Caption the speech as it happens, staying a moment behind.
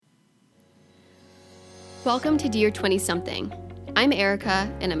Welcome to Dear 20-something. I'm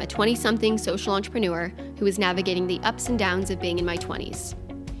Erica, and I'm a 20-something social entrepreneur who is navigating the ups and downs of being in my 20s.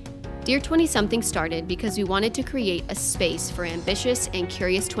 Dear 20-something started because we wanted to create a space for ambitious and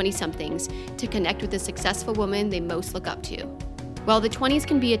curious 20-somethings to connect with the successful woman they most look up to. While the 20s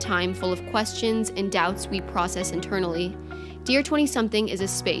can be a time full of questions and doubts we process internally, Dear 20-something is a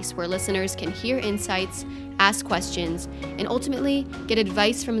space where listeners can hear insights, ask questions, and ultimately get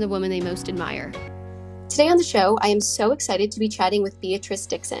advice from the woman they most admire. Today on the show, I am so excited to be chatting with Beatrice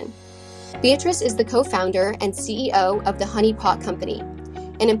Dixon. Beatrice is the co-founder and CEO of the Honey Pot Company.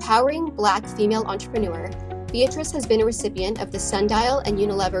 An empowering Black female entrepreneur, Beatrice has been a recipient of the Sundial and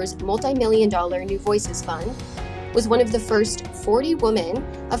Unilever's multi-million-dollar New Voices Fund, was one of the first 40 women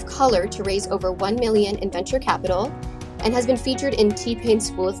of color to raise over $1 million in venture capital, and has been featured in T-Pain's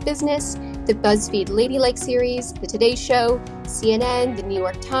School of Business, the BuzzFeed Ladylike series, The Today Show, CNN, The New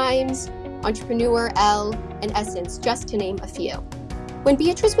York Times, Entrepreneur, Elle, and Essence, just to name a few. When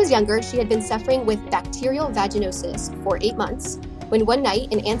Beatrice was younger, she had been suffering with bacterial vaginosis for 8 months, when one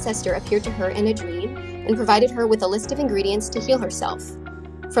night an ancestor appeared to her in a dream and provided her with a list of ingredients to heal herself.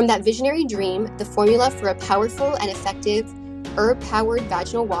 From that visionary dream, the formula for a powerful and effective herb-powered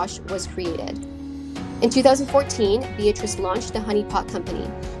vaginal wash was created. In 2014, Beatrice launched the Honey Pot Company,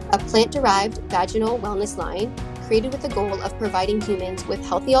 a plant-derived vaginal wellness line created with the goal of providing humans with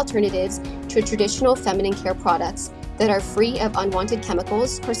healthy alternatives to traditional feminine care products that are free of unwanted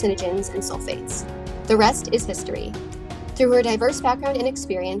chemicals, carcinogens, and sulfates. The rest is history. Through her diverse background and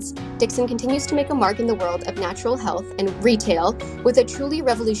experience, Dixon continues to make a mark in the world of natural health and retail with a truly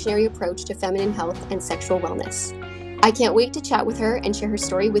revolutionary approach to feminine health and sexual wellness. I can't wait to chat with her and share her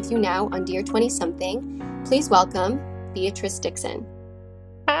story with you now on Dear 20-something. Please welcome Beatrice Dixon.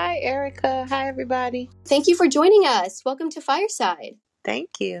 Hi, Erica. Hi, everybody. Thank you for joining us. Welcome to Fireside.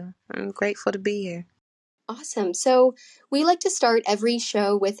 Thank you. I'm grateful to be here. Awesome. So we like to start every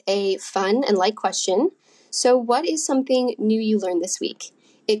show with a fun and light question. So what is something new you learned this week?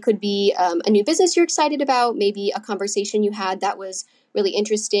 It could be a new business you're excited about, maybe a conversation you had that was really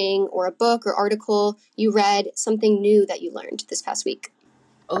interesting, or a book or article you read, something new that you learned this past week.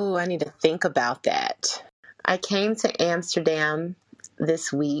 Oh, I need to think about that. I came to Amsterdam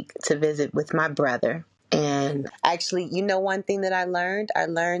this week to visit with my brother. And actually, one thing that I learned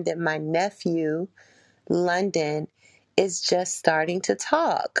that my nephew, London, is just starting to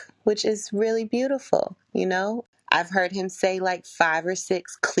talk, which is really beautiful. I've heard him say like 5 or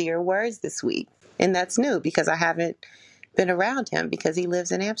 6 clear words this week. And that's new because I haven't been around him because he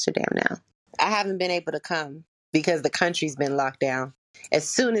lives in Amsterdam now. I haven't been able to come because the country's been locked down. As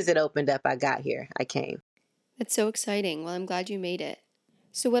soon as it opened up, I got here. I came. That's so exciting. Well, I'm glad you made it.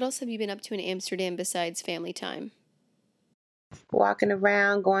 So what else have you been up to in Amsterdam besides family time? Walking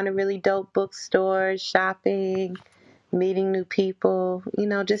around, going to really dope bookstores, shopping, meeting new people.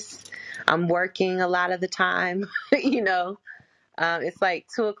 I'm working a lot of the time. It's like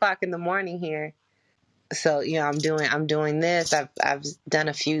 2:00 in the morning here. So, I'm doing this. I've done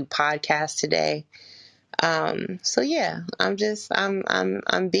a few podcasts today. So yeah,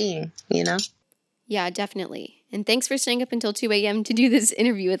 I'm being. Yeah, definitely. And thanks for staying up until 2 a.m. to do this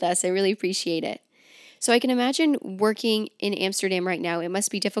interview with us. I really appreciate it. So I can imagine working in Amsterdam right now, it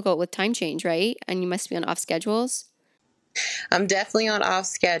must be difficult with time change, right? And you must be on off schedules. I'm definitely on off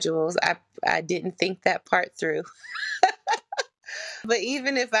schedules. I didn't think that part through. But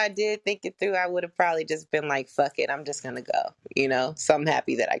even if I did think it through, I would have probably just been like, fuck it, I'm just going to go, So I'm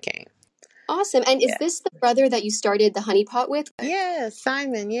happy that I came. Awesome. And is this the brother that you started the Honey Pot with? Yeah,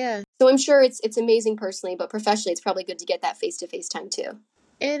 Simon, yeah. So I'm sure it's amazing personally, but professionally, it's probably good to get that face-to-face time too.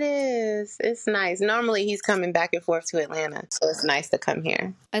 It is. It's nice. Normally he's coming back and forth to Atlanta, so it's nice to come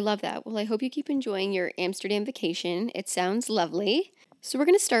here. I love that. Well, I hope you keep enjoying your Amsterdam vacation. It sounds lovely. So we're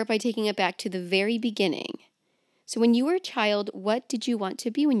going to start by taking it back to the very beginning. So when you were a child, what did you want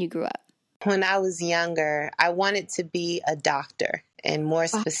to be when you grew up? When I was younger, I wanted to be a doctor, and more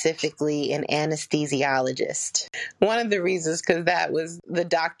specifically an anesthesiologist. One of the reasons, because that was one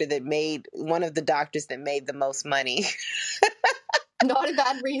of the doctors that made the most money. Not a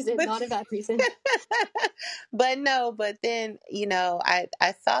bad reason. Not a bad reason. But then, I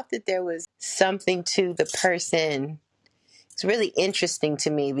thought that there was something to the person. It's really interesting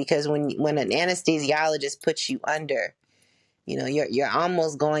to me because when an anesthesiologist puts you under, you're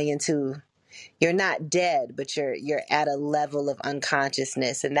almost going into, you're not dead, but you're at a level of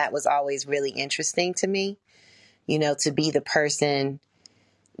unconsciousness. And that was always really interesting to me, to be the person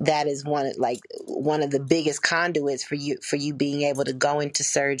that is one of the biggest conduits for you being able to go into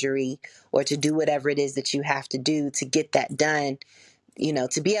surgery or to do whatever it is that you have to do to get that done,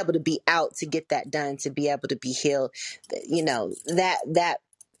 to be able to be out to get that done, to be able to be healed,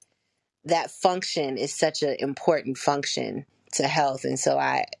 that function is such an important function to health. And so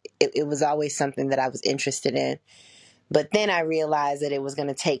it was always something that I was interested in. But then I realized that it was going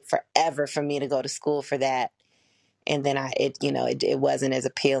to take forever for me to go to school for that. And then it wasn't as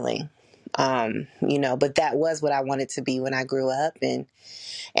appealing. But that was what I wanted to be when I grew up. And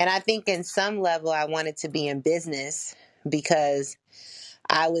I think in some level I wanted to be in business because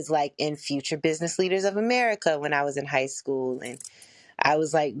I was like in Future Business Leaders of America when I was in high school. And I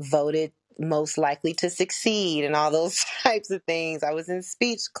was like voted most likely to succeed and all those types of things. I was in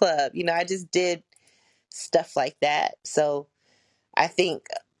speech club. I just did stuff like that. So I think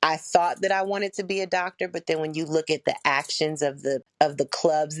I thought that I wanted to be a doctor, but then when you look at the actions of the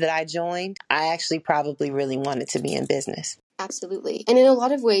clubs that I joined, I actually probably really wanted to be in business. Absolutely. And in a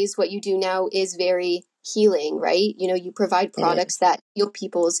lot of ways, what you do now is very healing, right? You provide products that heal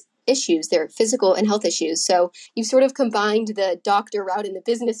people's issues, their physical and health issues. So you've sort of combined the doctor route and the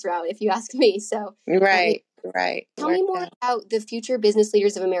business route, if you ask me. So Right. Tell me more about the Future Business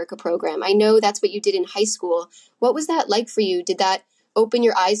Leaders of America program. I know that's what you did in high school. What was that like for you? Did that open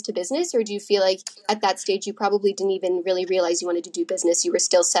your eyes to business, or do you feel like at that stage you probably didn't even really realize you wanted to do business? You were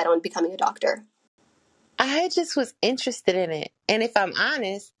still set on becoming a doctor. I just was interested in it. And if I'm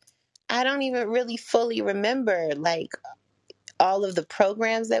honest, I don't even really fully remember like all of the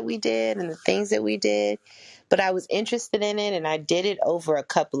programs that we did and the things that we did, but I was interested in it and I did it over a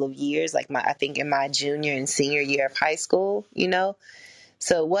couple of years, like I think in my junior and senior year of high school,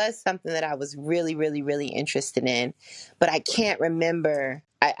 So it was something that I was really, really, really interested in, but I can't remember.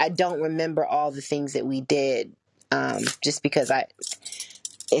 I don't remember all the things that we did, just because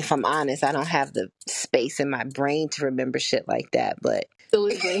if I'm honest, I don't have the space in my brain to remember shit like that. But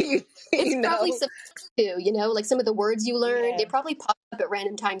Absolutely. It's probably some too, like some of the words you learned, they probably pop up at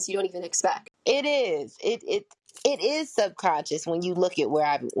random times you don't even expect. It is. It is subconscious when you look at where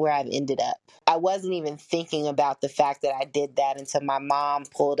I've ended up. I wasn't even thinking about the fact that I did that until my mom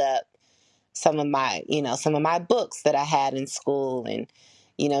pulled up some of my books that I had in school, and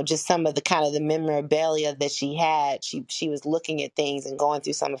just some of the kind of the memorabilia that she had. She was looking at things and going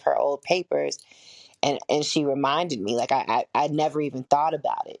through some of her old papers, and she reminded me, like I never even thought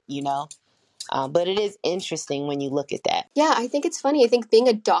about it. But it is interesting when you look at that. Yeah, I think it's funny. I think being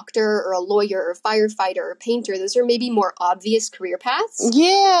a doctor or a lawyer or a firefighter or a painter, those are maybe more obvious career paths.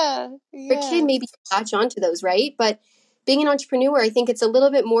 Yeah. For a kid, maybe latch onto those, right? But being an entrepreneur, I think it's a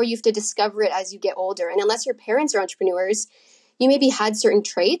little bit more, you have to discover it as you get older. And unless your parents are entrepreneurs, you maybe had certain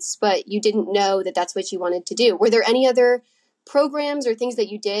traits, but you didn't know that that's what you wanted to do. Were there any other programs or things that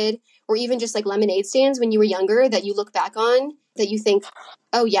you did, or even just like lemonade stands when you were younger that you look back on that you think,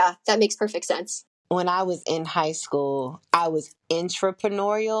 oh yeah, that makes perfect sense? When I was in high school, I was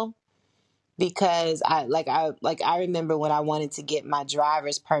entrepreneurial because I remember when I wanted to get my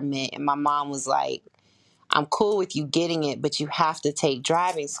driver's permit, and my mom was like, I'm cool with you getting it, but you have to take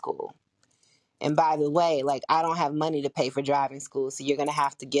driving school. And by the way, like, I don't have money to pay for driving school, so you're going to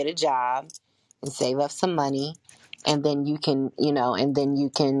have to get a job and save up some money, and then you can,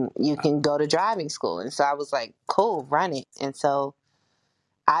 you can go to driving school. And so I was like, cool, run it. And so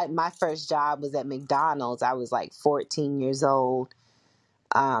my first job was at McDonald's. I was like 14 years old.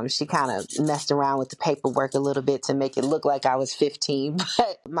 She kind of messed around with the paperwork a little bit to make it look like I was 15.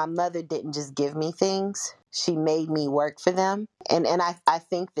 But my mother didn't just give me things. She made me work for them. And I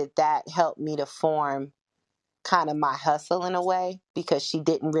think that helped me to form kind of my hustle in a way, because she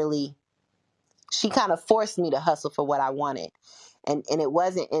kind of forced me to hustle for what I wanted. And it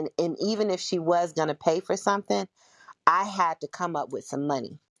wasn't, and even if she was going to pay for something, I had to come up with some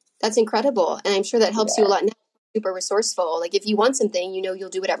money. That's incredible. And I'm sure that helps you a lot now. Super resourceful. Like if you want something, you'll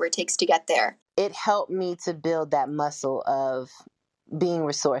do whatever it takes to get there. It helped me to build that muscle of being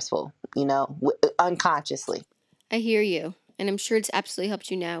resourceful, unconsciously. I hear you. And I'm sure it's absolutely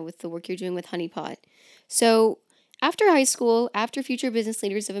helped you now with the work you're doing with Honey Pot. So after high school, after Future Business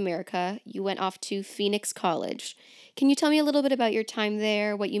Leaders of America, you went off to Phoenix College. Can you tell me a little bit about your time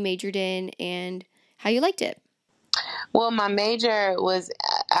there, what you majored in, and how you liked it? Well, my major was,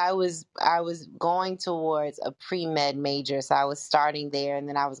 I was going towards a pre-med major, so I was starting there, and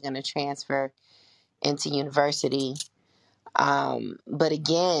then I was going to transfer into university. But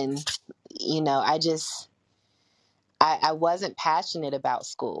again, I wasn't passionate about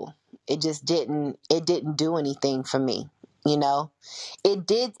school. It didn't do anything for me. I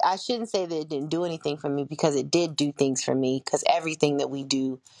shouldn't say that it didn't do anything for me, because it did do things for me, because everything that we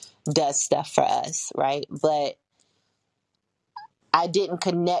do does stuff for us, right? But I didn't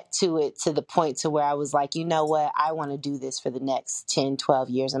connect to it to the point to where I was like, you know what, I want to do this for the next 10, 12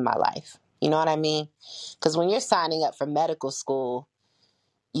 years of my life. You know what I mean? Because when you're signing up for medical school,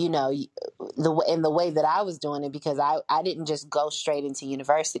 you know, in the way that I was doing it, because I didn't just go straight into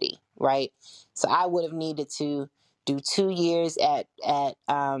university, right? So I would have needed to do 2 years at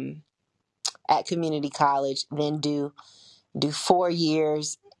community college, then do 4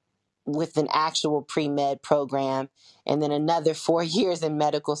 years with an actual pre-med program, and then another 4 years in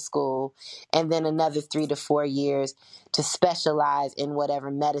medical school, and then another 3 to 4 years to specialize in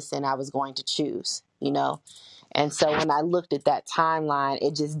whatever medicine I was going to choose, you know? And so when I looked at that timeline,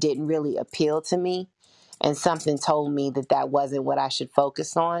 it just didn't really appeal to me. And something told me that that wasn't what I should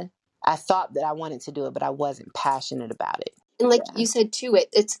focus on. I thought that I wanted to do it, but I wasn't passionate about it. And like you said too,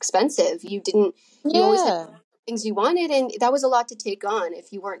 it's expensive. You always had Yeah. things you wanted, and that was a lot to take on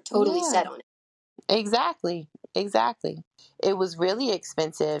if you weren't totally Yeah. set on it. Exactly. Exactly. It was really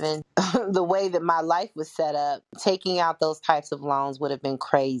expensive. And the way that my life was set up, taking out those types of loans would have been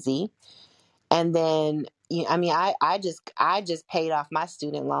crazy. And then, I mean, I just paid off my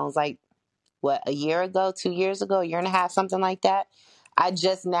student loans like, what, a year ago, 2 years ago, a year and a half, something like that. I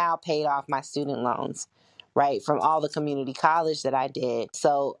just now paid off my student loans, right, from all the community college that I did.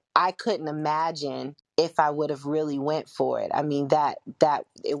 So I couldn't imagine if I would have really went for it. I mean, that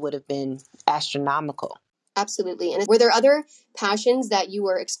it would have been astronomical. Absolutely. And were there other passions that you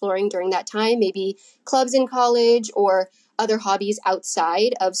were exploring during that time? Maybe clubs in college or other hobbies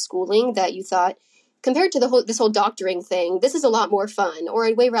outside of schooling that you thought, compared to this whole doctoring thing, this is a lot more fun, or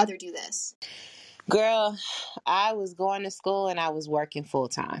I'd way rather do this? Girl, I was going to school and I was working full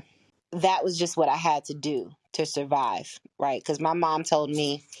time. That was just what I had to do to survive, right? Because my mom told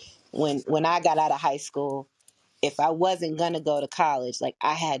me when I got out of high school, if I wasn't going to go to college, like,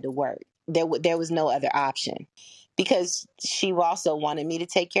 I had to work. There was no other option, because she also wanted me to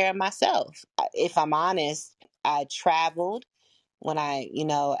take care of myself. If I'm honest, I traveled when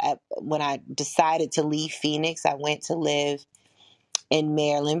when I decided to leave Phoenix. I went to live in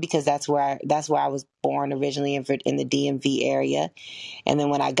Maryland because that's where I was born originally, in the DMV area. And then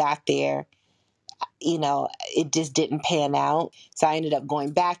when I got there, it just didn't pan out. So I ended up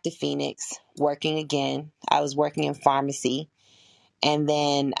going back to Phoenix, working again. I was working in pharmacy. And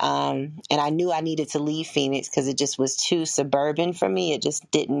then, and I knew I needed to leave Phoenix because it just was too suburban for me.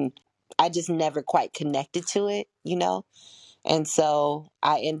 I just never quite connected to it. And so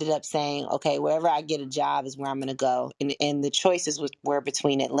I ended up saying, okay, wherever I get a job is where I'm going to go. And the choices were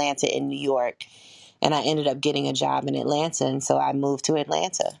between Atlanta and New York. And I ended up getting a job in Atlanta. And so I moved to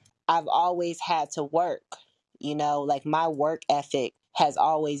Atlanta. I've always had to work, like, my work ethic has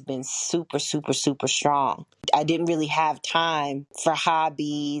always been super, super, super strong. I didn't really have time for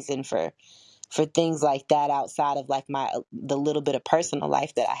hobbies and for things like that outside of, like, the little bit of personal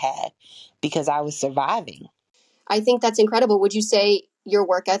life that I had, because I was surviving. I think that's incredible. Would you say your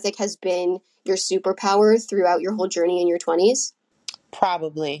work ethic has been your superpower throughout your whole journey in your 20s?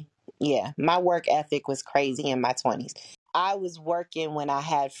 Probably. Yeah. My work ethic was crazy in my 20s. I was working when I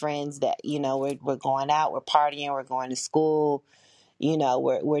had friends that, we're going out, we're partying, we're going to school,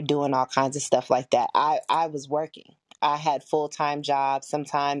 we're doing all kinds of stuff like that. I was working. I had full-time jobs.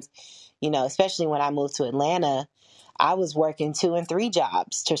 Sometimes, especially when I moved to Atlanta, I was working 2 and 3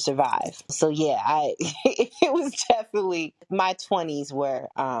 jobs to survive. So yeah, it was definitely, my 20s were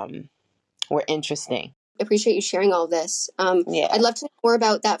interesting. Appreciate you sharing all this. Yeah. I'd love to know more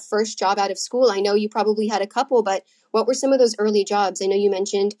about that first job out of school. I know you probably had a couple, but what were some of those early jobs? I know you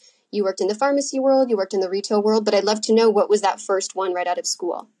mentioned you worked in the pharmacy world, you worked in the retail world, but I'd love to know, what was that first one right out of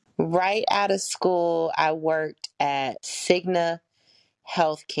school? Right out of school, I worked at Cigna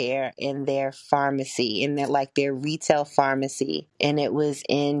Healthcare in their pharmacy, in their retail pharmacy, and it was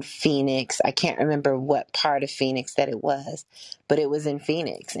in Phoenix. I can't remember what part of Phoenix that it was, but it was in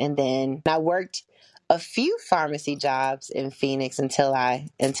Phoenix. And then I worked a few pharmacy jobs in Phoenix until I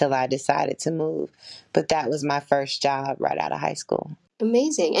decided to move. But that was my first job right out of high school.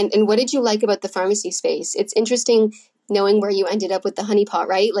 Amazing. And what did you like about the pharmacy space? It's interesting knowing where you ended up with the honeypot,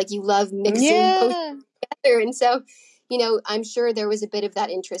 right? Like, you love mixing both Yeah. together. And so, I'm sure there was a bit of that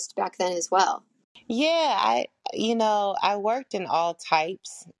interest back then as well. Yeah, I worked in all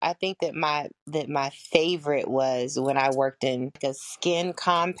types. I think that my favorite was when I worked in a skin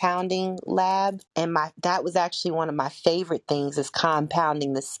compounding lab, and my that was actually one of my favorite things, is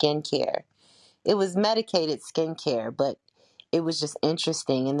compounding the skincare. It was medicated skincare, but it was just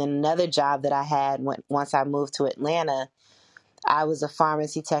interesting. And then another job that I had once I moved to Atlanta, I was a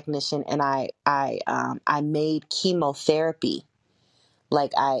pharmacy technician, and I made chemotherapy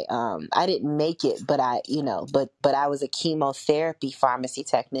Like I didn't make it, but but I was a chemotherapy pharmacy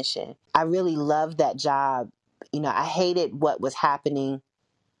technician. I really loved that job. I hated what was happening,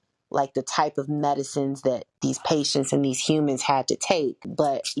 like the type of medicines that these patients and these humans had to take.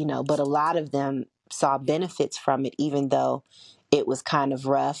 But a lot of them saw benefits from it, even though it was kind of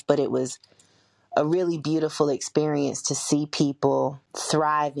rough. But it was a really beautiful experience to see people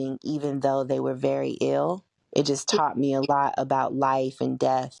thriving, even though they were very ill. It just taught me a lot about life and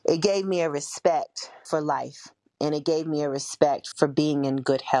death. It gave me a respect for life, and it gave me a respect for being in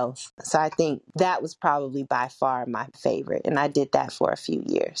good health. So I think that was probably by far my favorite. And I did that for a few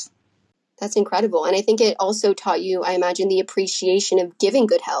years. That's incredible. And I think it also taught you, I imagine, the appreciation of giving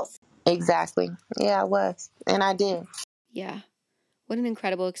good health. Exactly. Yeah, I was. And I did. Yeah. What an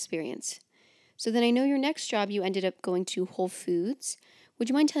incredible experience. So then I know your next job, you ended up going to Whole Foods. Would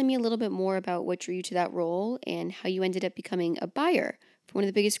you mind telling me a little bit more about what drew you to that role and how you ended up becoming a buyer for one of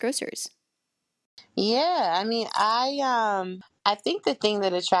the biggest grocers? Yeah, I mean, I think the thing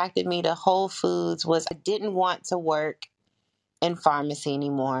that attracted me to Whole Foods was I didn't want to work in pharmacy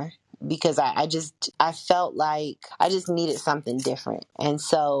anymore because I felt like I just needed something different. And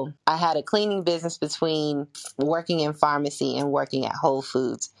so I had a cleaning business between working in pharmacy and working at Whole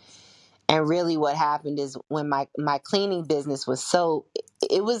Foods. And really what happened is when my cleaning business was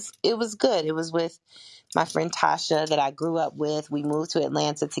it was good. It was with my friend Tasha that I grew up with. We moved to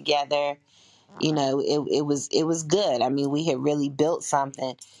Atlanta together. It was good. I mean, we had really built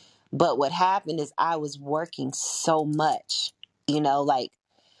something. But what happened is I was working so much, like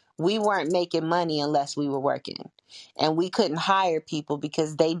we weren't making money unless we were working. And we couldn't hire people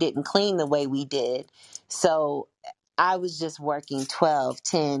because they didn't clean the way we did. So I was just working 12,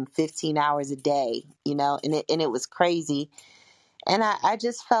 10, 15 hours a day, and it was crazy. And I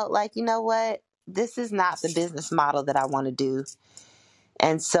just felt like, you know what? This is not the business model that I want to do.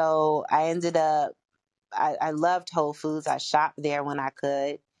 And so I ended up, I loved Whole Foods. I shopped there when I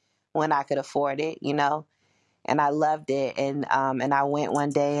could afford it, and I loved it. And I went one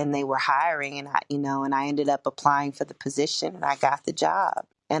day and they were hiring, and I ended up applying for the position and I got the job.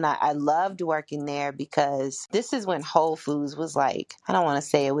 And I loved working there because this is when Whole Foods was like, I don't want to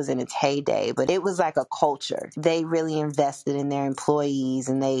say it was in its heyday, but it was like a culture. They really invested in their employees,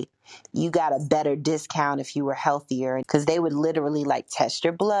 and you got a better discount if you were healthier, because they would literally like test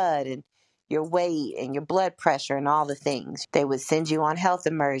your blood and your weight and your blood pressure and all the things. They would send you on health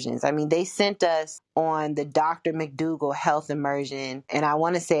immersions. I mean, they sent us on the Dr. McDougall health immersion, and I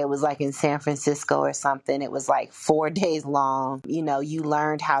want to say it was like in San Francisco or something. It was like 4 days long. You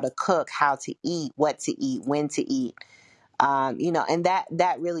learned how to cook, how to eat, what to eat, when to eat. And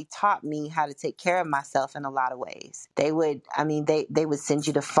that really taught me how to take care of myself in a lot of ways. They would send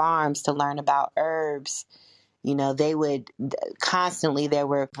you to farms to learn about herbs. They would constantly, there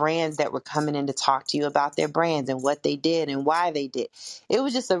were brands that were coming in to talk to you about their brands and what they did and why they did. It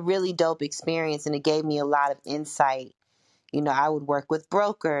was just a really dope experience, and it gave me a lot of insight. I would work with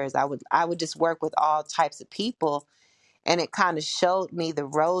brokers. I would just work with all types of people, and it kind of showed me the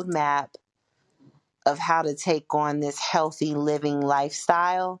roadmap of how to take on this healthy living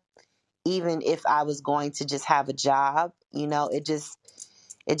lifestyle, even if I was going to just have a job.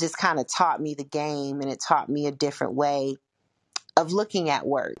 It just kind of taught me the game, and it taught me a different way of looking at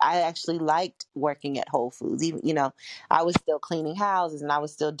work. I actually liked working at Whole Foods. Even, I was still cleaning houses and I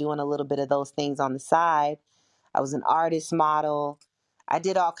was still doing a little bit of those things on the side. I was an artist model. I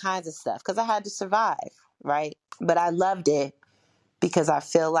did all kinds of stuff because I had to survive, right? But I loved it because I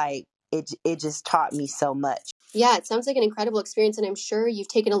feel like it just taught me so much. Yeah, it sounds like an incredible experience, and I'm sure you've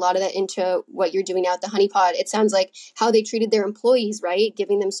taken a lot of that into what you're doing now at the Honey Pot. It sounds like how they treated their employees, right?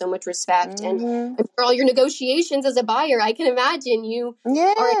 Giving them so much respect. And Mm-hmm. for all your negotiations as a buyer, I can imagine you are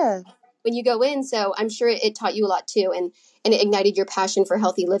Yeah. when you go in. So I'm sure it taught you a lot too, and it ignited your passion for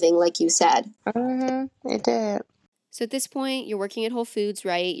healthy living, like you said. Mm-hmm. It did. So at this point, you're working at Whole Foods,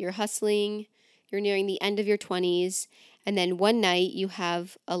 right? You're hustling, you're nearing the end of your 20s, and then one night you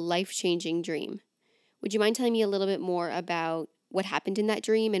have a life-changing dream. Would you mind telling me a little bit more about what happened in that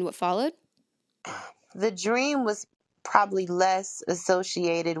dream and what followed? The dream was probably less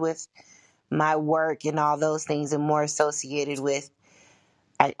associated with my work and all those things, and more associated with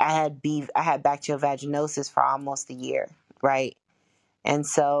I had bacterial vaginosis for almost a year, right? And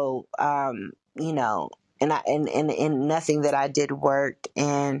so, and nothing that I did worked,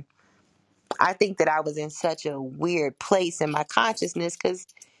 and I think that I was in such a weird place in my consciousness because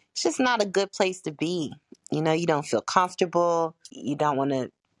it's just not a good place to be. You don't feel comfortable. You don't want to,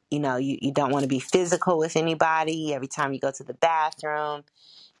 you don't want to be physical with anybody. Every time you go to the bathroom,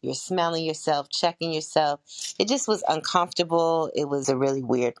 You're smelling yourself, checking yourself. It just was uncomfortable. It was a really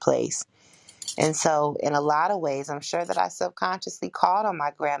weird place. And so in a lot of ways, I'm sure that I subconsciously called on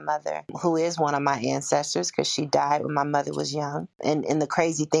my grandmother, who is one of my ancestors, because she died when my mother was young. And the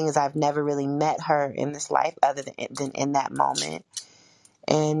crazy thing is I've never really met her in this life other than in that moment.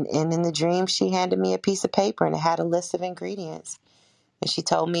 And in the dream, she handed me a piece of paper and it had a list of ingredients. And she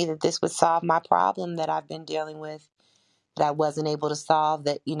told me that this would solve my problem that I've been dealing with, that I wasn't able to solve,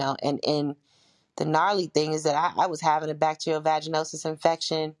 that, and the gnarly thing is that I was having a bacterial vaginosis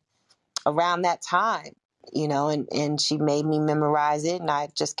infection around that time, and she made me memorize it, and I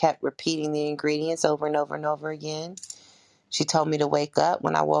just kept repeating the ingredients over and over and over again. She told me to wake up.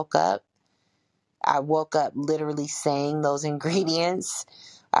 When I woke up literally saying those ingredients.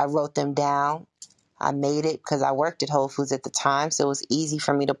 I wrote them down. I made it because I worked at Whole Foods at the time, so it was easy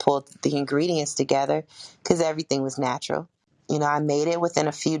for me to pull the ingredients together because everything was natural. I made it within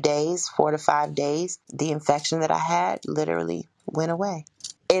a few days, 4 to 5 days. The infection that I had literally went away.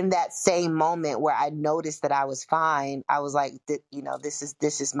 In that same moment where I noticed that I was fine, I was like,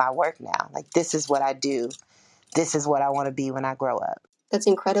 this is my work now. Like, this is what I do. This is what I want to be when I grow up. That's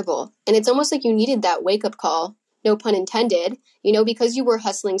incredible. And it's almost like you needed that wake-up call, no pun intended, because you were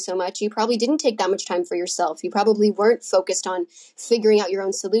hustling so much, you probably didn't take that much time for yourself. You probably weren't focused on figuring out your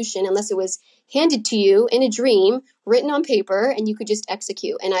own solution unless it was handed to you in a dream, written on paper, and you could just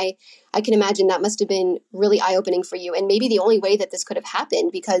execute. And I can imagine that must have been really eye-opening for you, and maybe the only way that this could have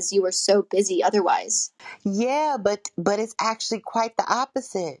happened because you were so busy otherwise. Yeah, but it's actually quite the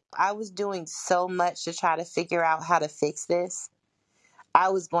opposite. I was doing so much to try to figure out how to fix this. I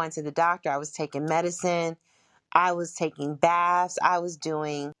was going to the doctor. I was taking medicine. I was taking baths. I was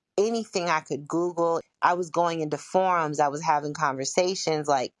doing anything I could Google. I was going into forums. I was having conversations.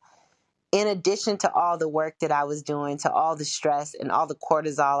 Like, in addition to all the work that I was doing, to all the stress and all the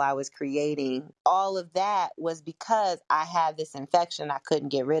cortisol I was creating, all of that was because I had this infection. I couldn't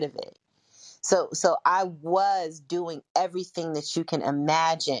get rid of it. So I was doing everything that you can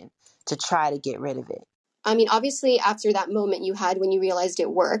imagine to try to get rid of it. I mean, obviously, after that moment you had when you realized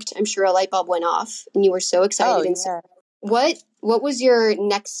it worked, I'm sure a light bulb went off and you were so excited. Oh, yeah. What was your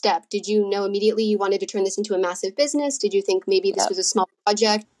next step? Did you know immediately you wanted to turn this into a massive business? Did you think maybe this was a small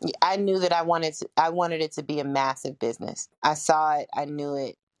project? I knew that I wanted it to be a massive business. I saw it. I knew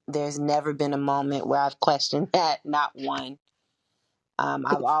it. There's never been a moment where I've questioned that. Not one.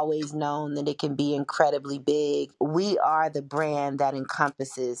 I've always known that it can be incredibly big. We are the brand that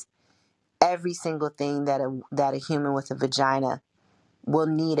encompasses every single thing that a human with a vagina will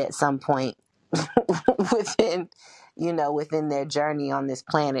need at some point within within their journey on this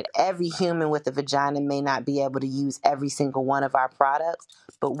planet. Every human with a vagina may not be able to use every single one of our products,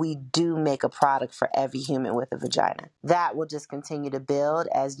 but we do make a product for every human with a vagina. That will just continue to build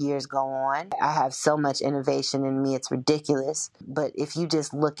as years go on. I have so much innovation in me, it's ridiculous. But if you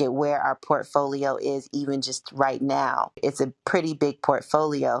just look at where our portfolio is, even just right now, it's a pretty big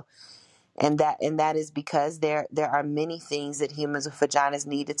portfolio. And that is because there are many things that humans with vaginas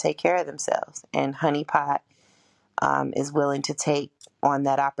need to take care of themselves. And Honey Pot is willing to take on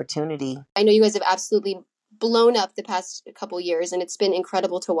that opportunity. I know you guys have absolutely blown up the past couple years, and it's been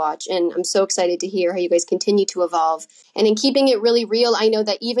incredible to watch. And I'm so excited to hear how you guys continue to evolve. And in keeping it really real, I know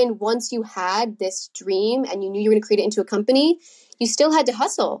that even once you had this dream and you knew you were going to create it into a company, you still had to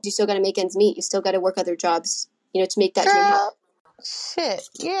hustle. You still got to make ends meet. You still got to work other jobs, to make that dream happen. Shit,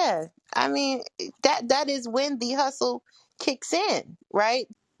 yeah. I mean, that is when the hustle kicks in, right?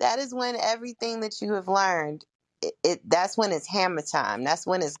 That is when everything that you have learned, that's when it's hammer time. That's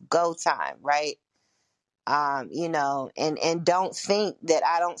when it's go time, right? And don't think that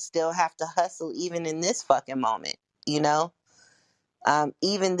I don't still have to hustle even in this fucking moment, even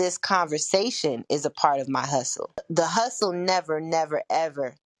this conversation is a part of my hustle. The hustle never,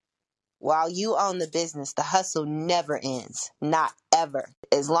 ever. While you own the business, the hustle never ends. Not ever.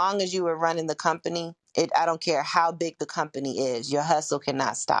 As long as you are running the company, I don't care how big the company is, your hustle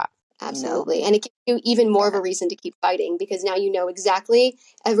cannot stop. Absolutely. And it gives you even more of a reason to keep fighting because now you know exactly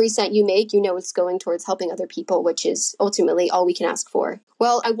every cent you make, it's going towards helping other people, which is ultimately all we can ask for.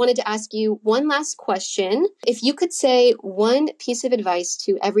 Well, I wanted to ask you one last question. If you could say one piece of advice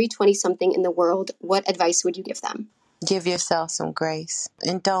to every 20-something in the world, what advice would you give them? Give yourself some grace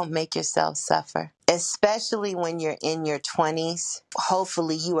and don't make yourself suffer. Especially when you're in your 20s.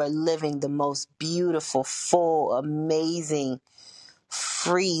 Hopefully you are living the most beautiful, full, amazing,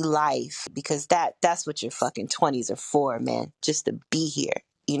 free life, because that's what your fucking 20s are for, man. Just to be here,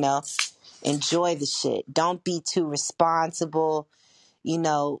 enjoy the shit. Don't be too responsible.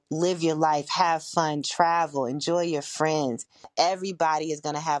 live your life, have fun, travel, enjoy your friends. Everybody is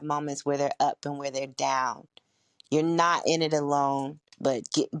going to have moments where they're up and where they're down. You're not in it alone, but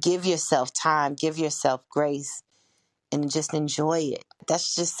give yourself time, give yourself grace, and just enjoy it.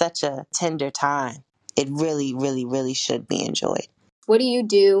 That's just such a tender time. It really, really, really should be enjoyed. What do you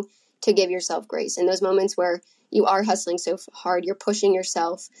do to give yourself grace in those moments where you are hustling so hard, you're pushing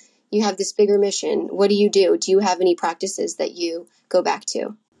yourself, you have this bigger mission? What do you do? Do you have any practices that you go back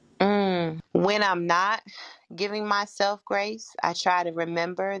to? When I'm not giving myself grace, I try to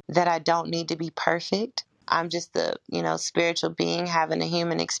remember that I don't need to be perfect. I'm just a, spiritual being having a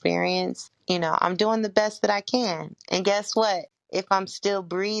human experience. I'm doing the best that I can. And guess what? If I'm still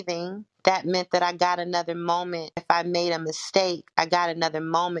breathing, that meant that I got another moment. If I made a mistake, I got another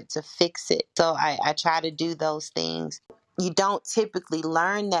moment to fix it. So I try to do those things. You don't typically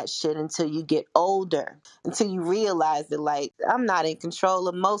learn that shit until you get older, until you realize that, like, I'm not in control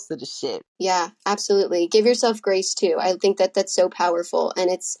of most of the shit. Yeah, absolutely. Give yourself grace too. I think that that's so powerful. And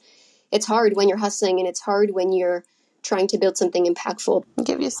it's hard when you're hustling, and it's hard when you're trying to build something impactful.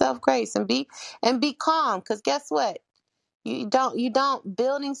 Give yourself grace and be calm, because guess what? You don't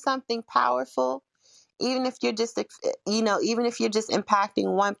building something powerful, even if you're just even if you're just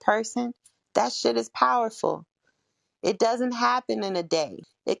impacting one person, that shit is powerful. It doesn't happen in a day.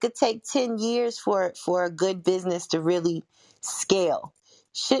 It could take 10 years for a good business to really scale.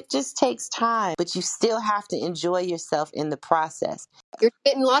 Shit just takes time, but you still have to enjoy yourself in the process. You're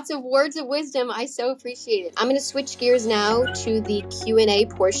getting lots of words of wisdom. I so appreciate it. I'm going to switch gears now to the Q&A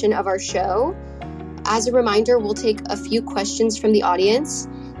portion of our show. As a reminder, we'll take a few questions from the audience.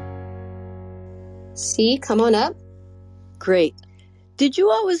 C, come on up. Great. Did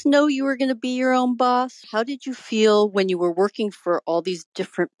you always know you were going to be your own boss? How did you feel when you were working for all these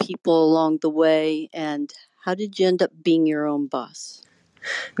different people along the way? And how did you end up being your own boss?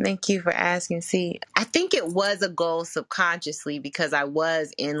 Thank you for asking. See, I think it was a goal subconsciously, because I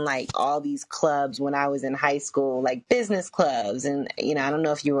was in like all these clubs when I was in high school, like business clubs. And, I don't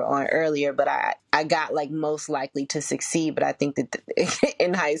know if you were on earlier, but I got like most likely to succeed. But I think that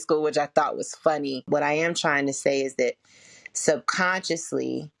in high school, which I thought was funny, what I am trying to say is that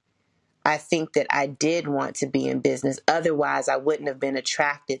subconsciously, I think that I did want to be in business. Otherwise, I wouldn't have been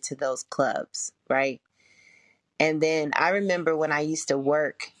attracted to those clubs, right? And then I remember when I used to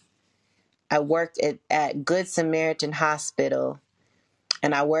work, I worked at Good Samaritan Hospital,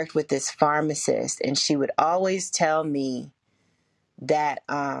 and I worked with this pharmacist, and she would always tell me that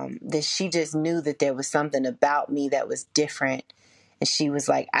that she just knew that there was something about me that was different. And she was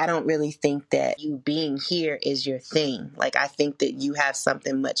like, I don't really think that you being here is your thing. Like, I think that you have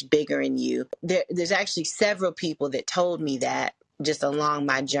something much bigger in you. There's actually several people that told me that just along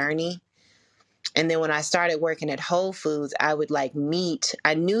my journey. And then when I started working at Whole Foods, I would like meet,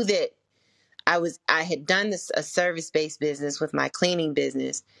 I knew that I had done a service-based business with my cleaning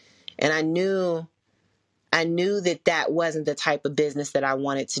business. And I knew that wasn't the type of business that I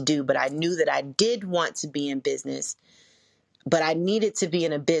wanted to do, but I knew that I did want to be in business, but I needed to be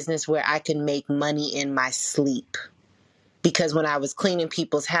in a business where I could make money in my sleep. Because when I was cleaning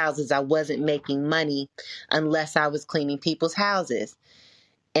people's houses, I wasn't making money unless I was cleaning people's houses.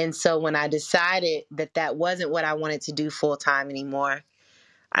 And so when I decided that that wasn't what I wanted to do full time anymore,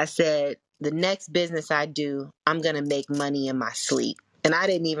 I said, the next business I do, I'm going to make money in my sleep. And I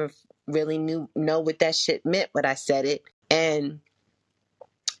didn't even really know what that shit meant, but I said it. And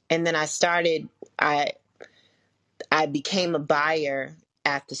then I became a buyer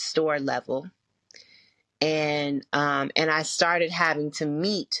at the store level. And I started having to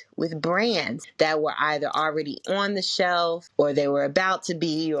meet with brands that were either already on the shelf, or they were about to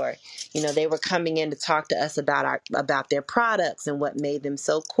be, or they were coming in to talk to us about their products and what made them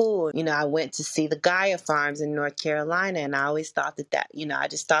so cool. I went to see the Gaia Farms in North Carolina, and I always thought that I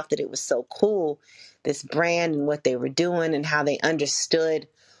just thought that it was so cool, this brand and what they were doing and how they understood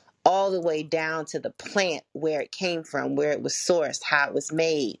all the way down to the plant, where it came from, where it was sourced, how it was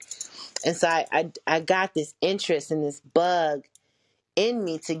made. And so I got this interest and this bug in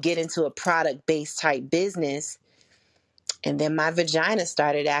me to get into a product-based type business. And then my vagina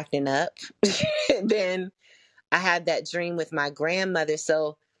started acting up. And then I had that dream with my grandmother.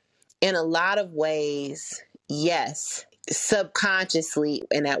 So in a lot of ways, yes, subconsciously,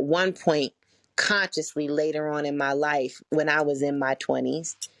 and at one point consciously later on in my life, when I was in my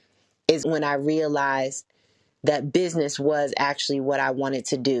 20s, is when I realized that business was actually what I wanted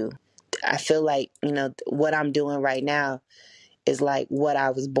to do. I feel like, what I'm doing right now is like what I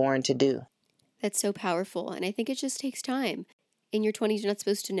was born to do. That's so powerful. And I think it just takes time. In your 20s, you're not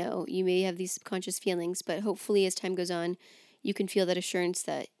supposed to know. You may have these subconscious feelings, but hopefully as time goes on, you can feel that assurance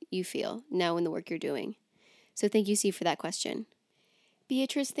that you feel now in the work you're doing. So thank you, C, for that question.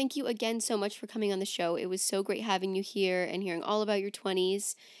 Beatrice, thank you again so much for coming on the show. It was so great having you here and hearing all about your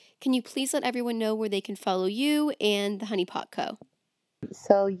 20s. Can you please let everyone know where they can follow you and the Honey Pot Co.?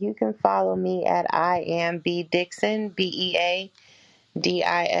 So you can follow me at I am B Dixon, Beadixon.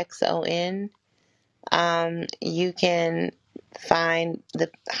 You can find the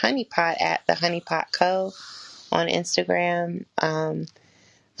Honey Pot at the Honey Pot Co. on Instagram.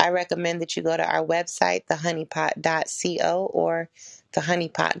 I recommend that you go to our website, thehoneypot.co or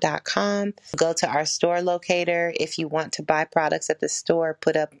thehoneypot.com. Go to our store locator. If you want to buy products at the store,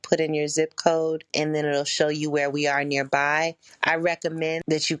 put in your zip code, and then it'll show you where we are nearby. I recommend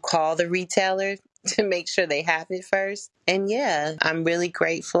that you call the retailer to make sure they have it first. And yeah, I'm really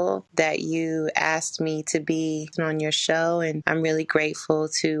grateful that you asked me to be on your show, and I'm really grateful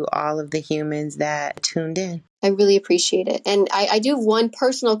to all of the humans that tuned in. I really appreciate it. And I do have one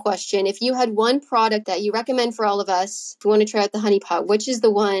personal question. If you had one product that you recommend for all of us, if we want to try out the Honey Pot, which is the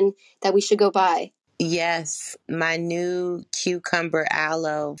one that we should go buy? Yes, my new cucumber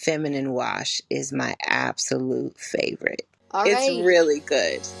aloe feminine wash is my absolute favorite. All It's right. really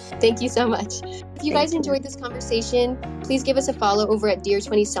good. Thank you so much. If you guys enjoyed this conversation, please give us a follow over at Dear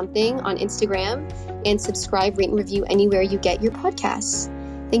 20 Something on Instagram and subscribe, rate, and review anywhere you get your podcasts.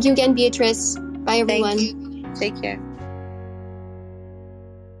 Thank you again, Beatrice. Bye, everyone. Thank you. Take care.